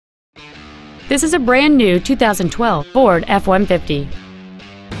This is a brand new 2012 Ford F-150.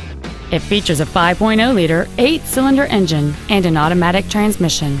 It features a 5.0-liter, 8-cylinder engine and an automatic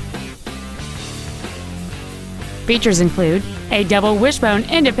transmission. Features include a double wishbone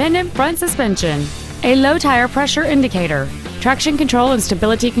independent front suspension, a low tire pressure indicator, traction control and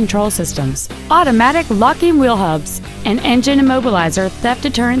stability control systems, automatic locking wheel hubs, an engine immobilizer theft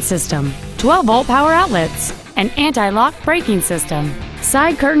deterrent system, 12-volt power outlets, an anti-lock braking system,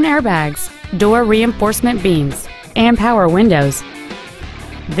 side curtain airbags, door reinforcement beams, and power windows.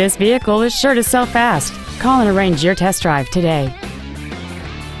 This vehicle is sure to sell fast. Call and arrange your test drive today.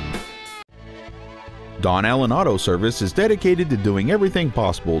 Don Allen Auto Service is dedicated to doing everything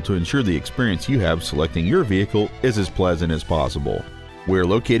possible to ensure the experience you have selecting your vehicle is as pleasant as possible. We're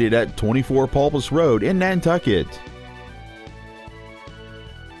located at 24 Polpis Road in Nantucket.